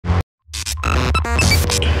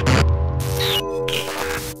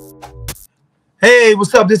Hey,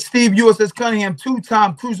 what's up? This is Steve USS Cunningham,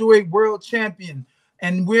 two-time Cruiserweight World Champion.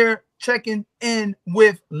 And we're checking in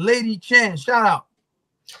with LadyChann. Shout out.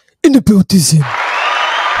 In the building.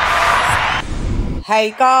 Hey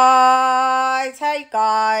guys.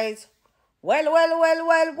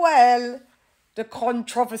 Well. The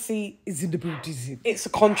controversy is in the building. It's a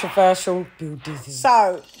controversial building.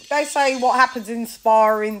 So, they say what happens in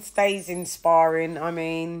sparring stays in sparring. I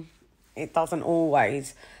mean, it doesn't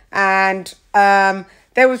always. And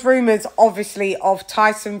there was rumours, obviously, of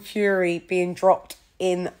Tyson Fury being dropped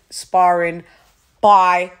in sparring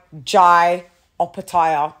by Jai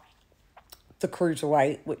Opetaia, the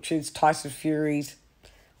cruiserweight, which is Tyson Fury's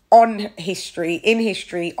on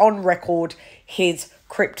record, his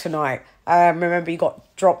kryptonite. Remember, he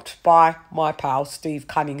got dropped by my pal Steve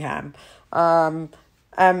Cunningham.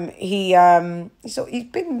 He's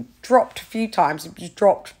been dropped a few times. He was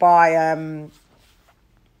dropped by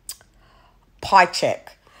Pychek.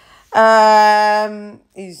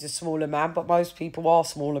 He's a smaller man, but most people are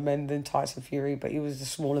smaller men than Tyson Fury, but he was a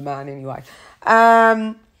smaller man anyway.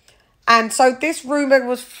 And so this rumour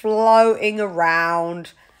was floating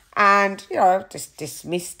around and, just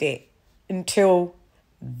dismissed it until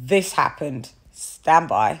this happened. Stand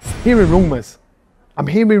by. Hearing rumours. I'm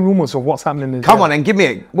hearing rumours of what's happening in the Come gym. on and give me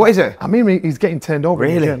it. What is it? I mean, he's getting turned over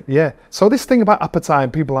in the Really? gym. Yeah. So this thing about Opetaia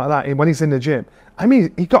and people like that, when he's in the gym, I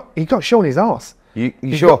mean, he got shown his arse. You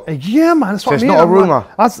sure? Yeah, man. That's what So I mean. it's not a rumour?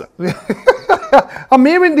 I'm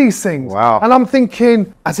hearing these things. Wow. And I'm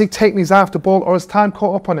thinking, has he taken his eye off the ball or has time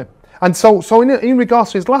caught up on him? And so in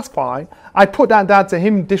regards to his last fight, I put that down to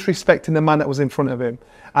him disrespecting the man that was in front of him.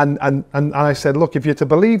 And I said, look, if you're to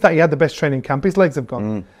believe that he had the best training camp, his legs have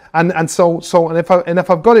gone. And if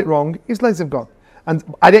I've got it wrong, his legs have gone. And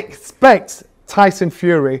I'd expect Tyson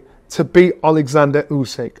Fury to beat Alexander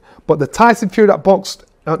Usyk. But the Tyson Fury that boxed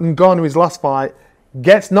and gone to his last fight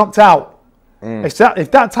gets knocked out. If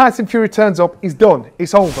that Tyson Fury turns up, he's done.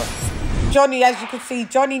 It's over. Johnny, as you can see,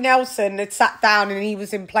 Johnny Nelson had sat down and he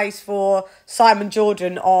was in place for Simon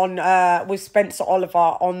Jordan on with Spencer Oliver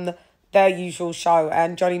on their usual show,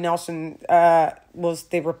 and Johnny Nelson was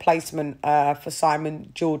the replacement for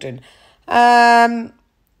Simon Jordan.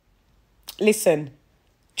 Listen,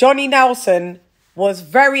 Johnny Nelson was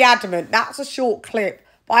very adamant. That's a short clip,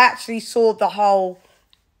 but I actually saw the whole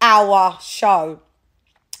hour show,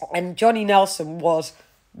 and Johnny Nelson was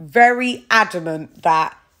very adamant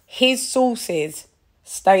that his sources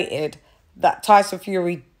stated that Tyson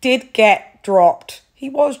Fury did get dropped. He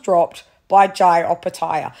was dropped by Jai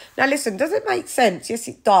Opetaia. Now listen, does it make sense? Yes,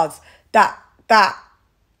 it does. The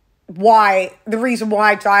reason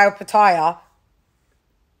why Jai Opetaia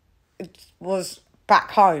was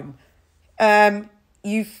back home.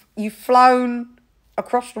 You've flown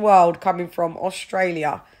across the world coming from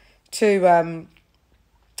Australia to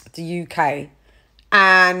the UK,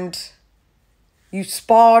 and you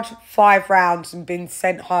sparred 5 rounds and been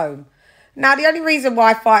sent home. Now, the only reason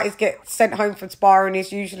why fighters get sent home from sparring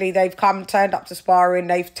is usually they've turned up to sparring,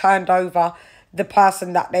 they've turned over the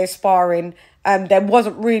person that they're sparring, and they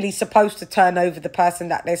wasn't really supposed to turn over the person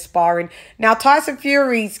that they're sparring. Now, Tyson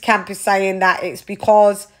Fury's camp is saying that it's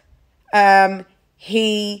because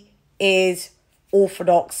he is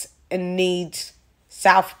orthodox and needs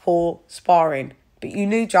southpaw sparring. But you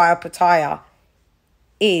knew Jai Opetaia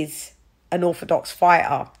is an orthodox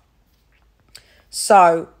fighter.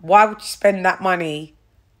 So why would you spend that money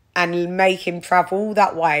and make him travel all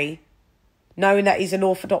that way, knowing that he's an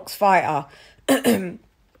orthodox fighter,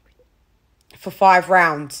 for 5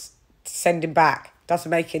 rounds to send him back? Doesn't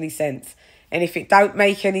make any sense. And if it don't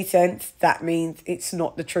make any sense, that means it's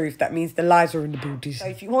not the truth. That means the lies are in the building. So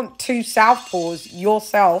if you want 2 southpaws,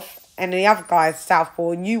 yourself and the other guy's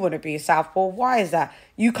southpaw, and you want to be a southpaw, why is that?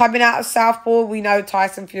 You coming out of southpaw, we know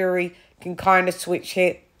Tyson Fury can kind of switch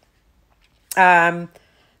hit. Can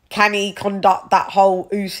he conduct that whole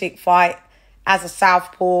Usyk fight as a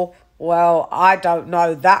southpaw? Well, I don't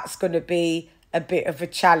know. That's going to be a bit of a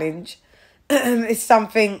challenge. It's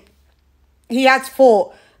something he has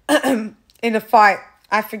fought in a fight.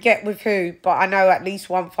 I forget with who, but I know at least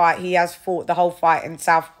one fight he has fought the whole fight in a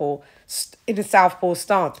southpaw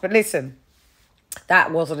stance. But listen,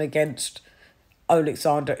 that wasn't against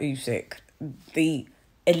Alexander Usyk, the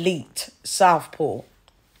elite southpaw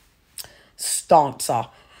stancer.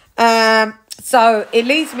 So it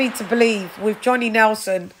leads me to believe with Johnny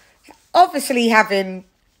Nelson obviously having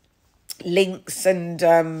links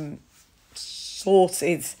and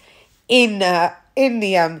sources in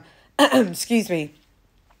the excuse me,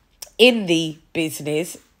 in the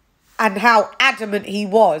business, and how adamant he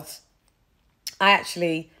was. I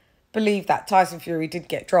actually believe that Tyson Fury did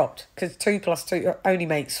get dropped, because 2 + 2 only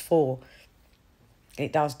makes 4.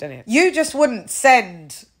 It does, doesn't it? You just wouldn't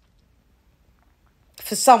send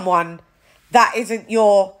for someone that isn't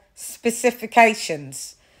your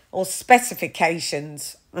specifications or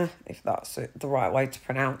specifications, if that's the right way to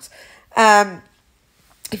pronounce.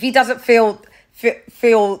 If he doesn't feel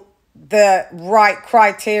the right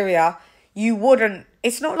criteria, you wouldn't.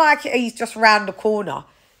 It's not like he's just round the corner.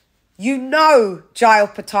 You know Jai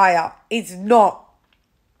Opetaia is not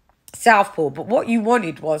southpaw, but what you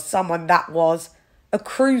wanted was someone that was a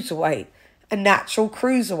cruiserweight, a natural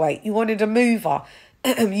cruiserweight. You wanted a mover.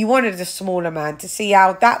 You wanted a smaller man to see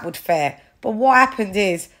how that would fare. But what happened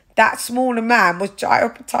is that smaller man was Jai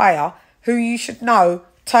Opetaia, who you should know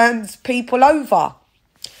turns people over.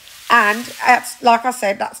 And that's, like I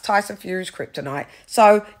said, that's Tyson Fury's kryptonite.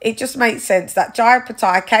 So it just makes sense that Jai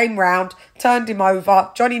Opetaia came round, turned him over.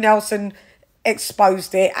 Johnny Nelson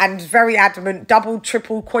exposed it and was very adamant, double,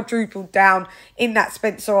 triple, quadrupled down in that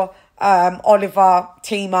Spencer Oliver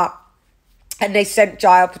team up. And they sent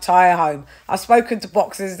Jai Opetaia home. I've spoken to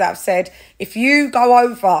boxers that have said, if you go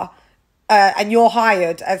over and you're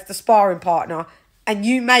hired as the sparring partner and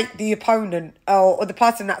you make the opponent or the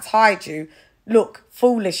person that's hired you look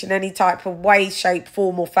foolish in any type of way, shape,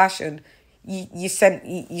 form or fashion, you sent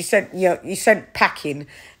packing.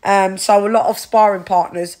 So a lot of sparring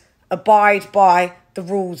partners abide by the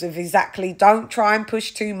rules of exactly don't try and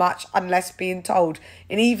push too much unless being told.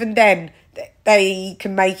 And even then, they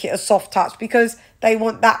can make it a soft touch because they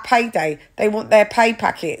want that payday. They want their pay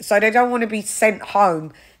packet. So they don't want to be sent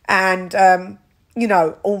home and, you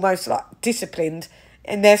know, almost like disciplined.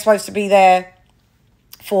 And they're supposed to be there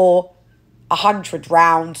for 100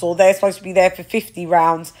 rounds, or they're supposed to be there for 50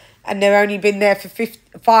 rounds and they've only been there for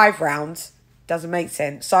 5 rounds. Doesn't make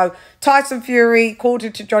sense. So Tyson Fury,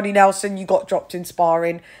 according to Johnny Nelson, you got dropped in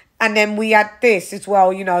sparring. And then we had this as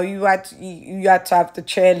well, you know, you had to have the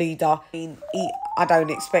cheerleader. I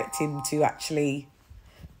don't expect him to actually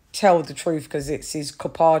tell the truth because it's his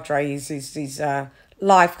compadre, his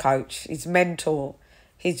life coach, his mentor,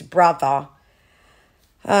 his brother.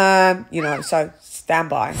 You know, so stand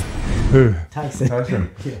by. Who?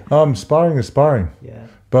 Tyson. Yeah. Sparring is sparring. Yeah.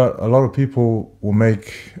 But a lot of people will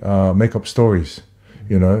make up stories,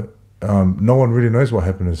 you know. No one really knows what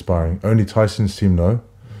happened in sparring. Only Tyson's team know.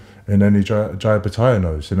 And only Jai Opetaia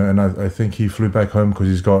knows. And I think he flew back home because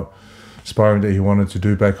he's got sparring that he wanted to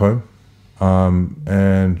do back home.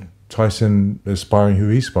 And Tyson is sparring who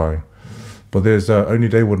he's sparring. But there's only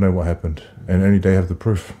they would know what happened. And only they have the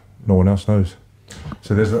proof. No one else knows.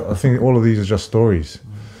 So I think all of these are just stories.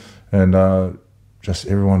 And just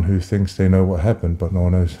everyone who thinks they know what happened, but no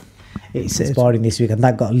one knows. It's sparring this week and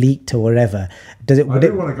that got leaked or whatever. I do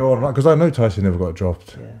want to go online because I know Tyson never got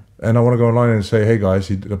dropped. Yeah. And I want to go online and say, hey guys,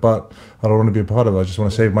 but I don't want to be a part of it. I just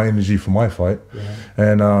want to save my energy for my fight. Yeah.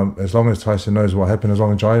 And as long as Tyson knows what happened, as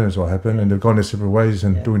long as Jai knows what happened, and they've gone their separate ways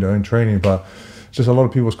and doing their own training. But just a lot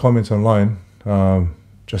of people's comments online,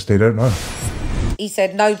 just they don't know. He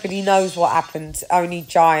said nobody knows what happened, only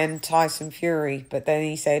Jai and Tyson Fury. But then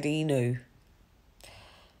he said he knew.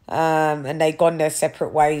 And they'd gone their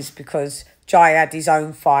separate ways because Jai had his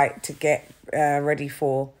own fight to get ready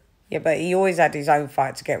for. Yeah, but he always had his own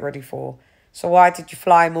fight to get ready for. So why did you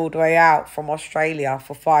fly him all the way out from Australia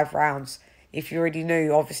for 5 rounds? If you already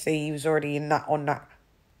knew, obviously, he was already on that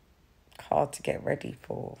card to get ready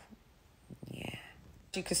for. Yeah.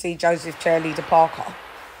 You can see Joseph Cheerleader Parker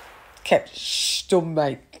kept stum,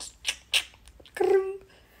 mate.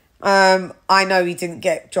 I know he didn't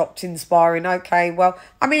get dropped in sparring. Okay, well,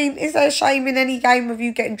 I mean, is there a shame in any game of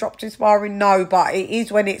you getting dropped in sparring? No, but it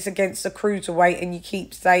is when it's against a cruiserweight and you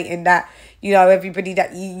keep stating that, you know, everybody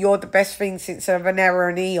that you're the best thing since Vanera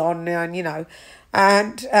and Eon, and you know,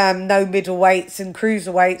 and no middleweights and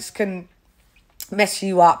cruiserweights can mess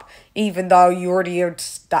you up, even though you already had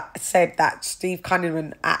said that Steve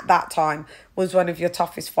Cunningham at that time was one of your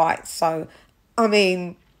toughest fights. So, I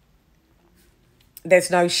mean,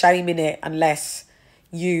 there's no shame in it unless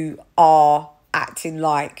you are acting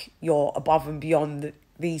like you're above and beyond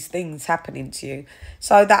these things happening to you.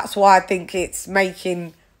 So that's why I think it's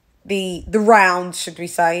making the rounds, should we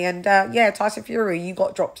say. And yeah, Tyson Fury, you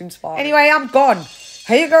got dropped in sparring. Anyway, I'm gone.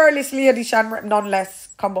 Hey girl, it's LadyChann, nonetheless.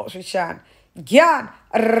 Come box with Chan. Yeah,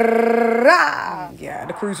 yeah,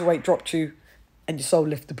 the cruiserweight dropped you and your soul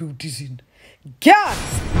left the booties in. Yeah.